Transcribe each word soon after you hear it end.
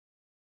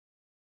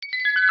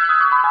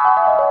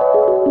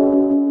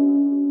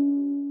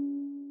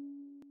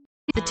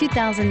the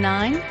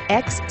 2009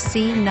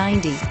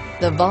 XC90.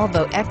 The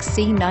Volvo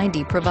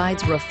XC90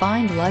 provides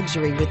refined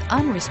luxury with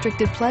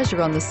unrestricted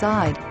pleasure on the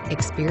side.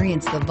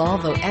 Experience the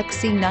Volvo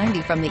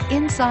XC90 from the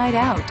inside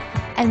out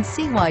and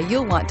see why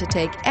you'll want to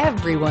take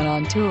everyone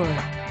on tour.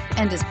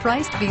 And is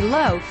priced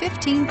below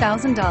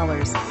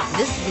 $15,000.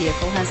 This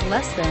vehicle has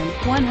less than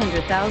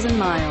 100,000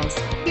 miles.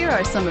 Here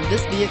are some of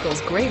this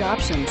vehicle's great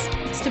options: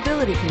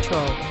 stability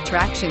control,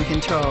 traction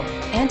control,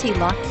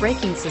 anti-lock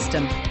braking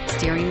system,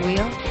 steering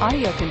wheel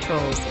audio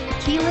controls,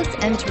 keyless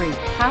entry,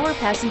 power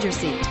passenger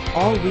seat,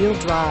 all-wheel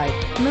drive,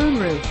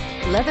 moonroof,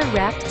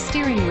 leather-wrapped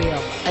steering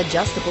wheel,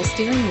 adjustable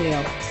steering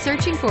wheel.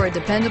 Searching for a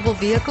dependable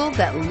vehicle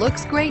that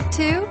looks great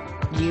too?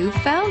 You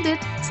found it,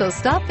 so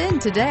stop in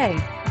today.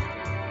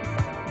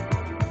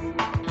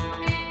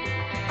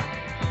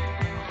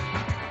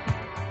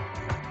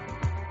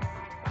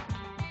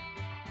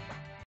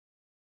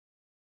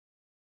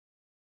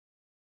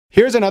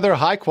 Here's another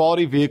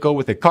high-quality vehicle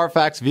with a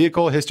Carfax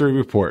Vehicle History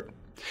Report.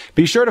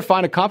 Be sure to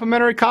find a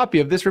complimentary copy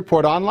of this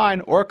report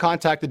online or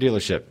contact the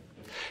dealership.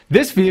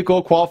 This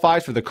vehicle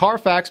qualifies for the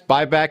Carfax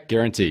Buyback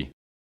Guarantee.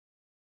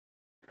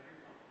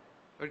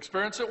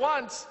 Experience it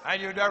once,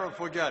 and you never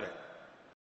forget it.